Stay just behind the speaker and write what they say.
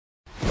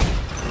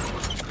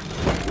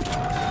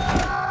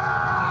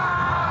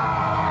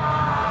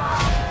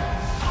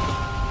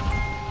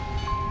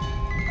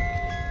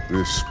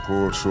This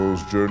poor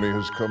soul's journey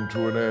has come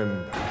to an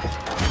end.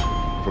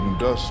 From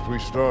dust we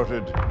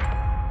started,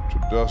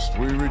 to dust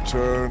we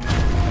return.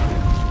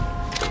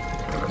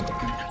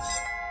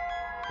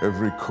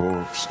 Every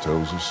corpse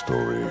tells a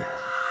story.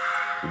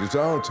 It is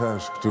our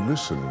task to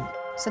listen.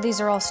 So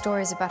these are all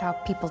stories about how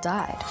people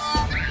died.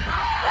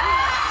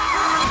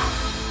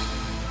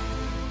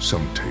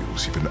 Some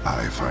tales even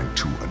I find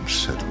too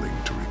unsettling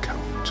to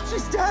recount.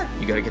 She's dead!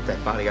 You gotta get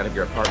that body out of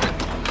your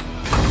apartment.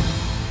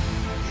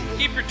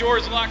 Keep your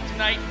doors locked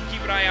tonight and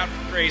keep an eye out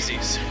for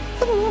crazies.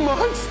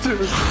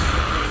 Monsters!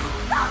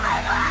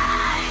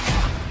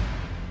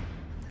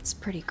 That's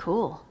pretty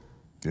cool.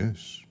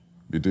 Yes,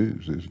 it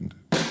is, isn't it?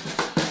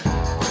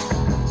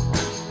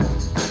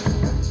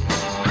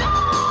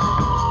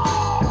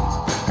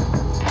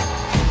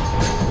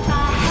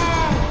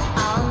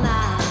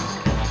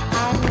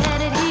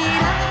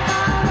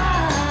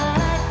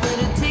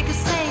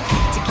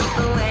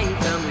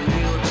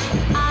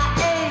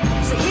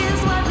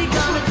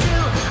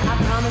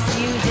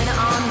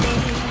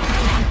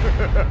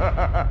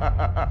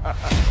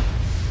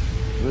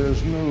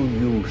 There's no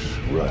use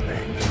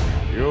running.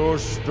 Your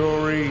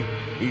story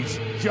is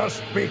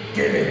just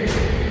beginning.